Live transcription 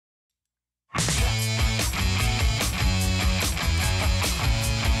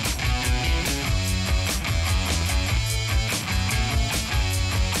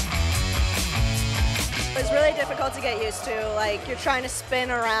to get used to. Like, you're trying to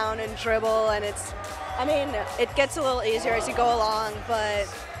spin around and dribble, and I mean, it gets a little easier as you go along, but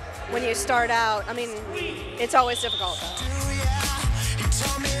when you start out, I mean, it's always difficult.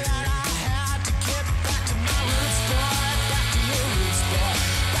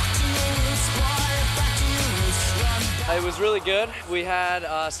 It was really good. We had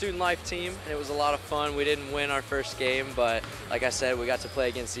a student life team, and it was a lot of fun. We didn't win our first game, but like I said, we got to play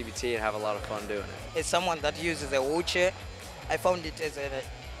against CBT and have a lot of fun doing it. As someone that uses a wheelchair, I found it as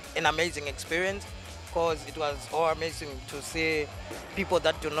an amazing experience because it was all amazing to see people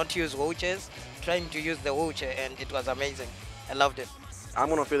that do not use wheelchairs trying to use the wheelchair, and it was amazing. I loved it. I'm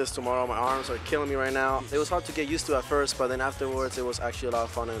gonna feel this tomorrow. My arms are killing me right now. It was hard to get used to at first, but then afterwards it was actually a lot of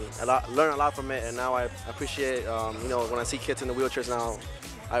fun and learn a lot from it. And now I appreciate, you know, when I see kids in the wheelchairs now,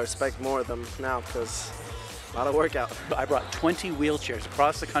 I respect more of them now because a lot of workout. I brought 20 wheelchairs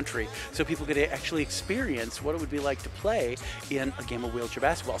across the country so people could actually experience what it would be like to play in a game of wheelchair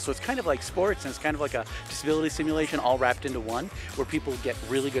basketball. So it's kind of like sports, and it's kind of like a disability simulation all wrapped into one, where people get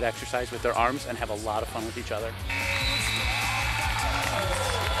really good exercise with their arms and have a lot of fun with each other.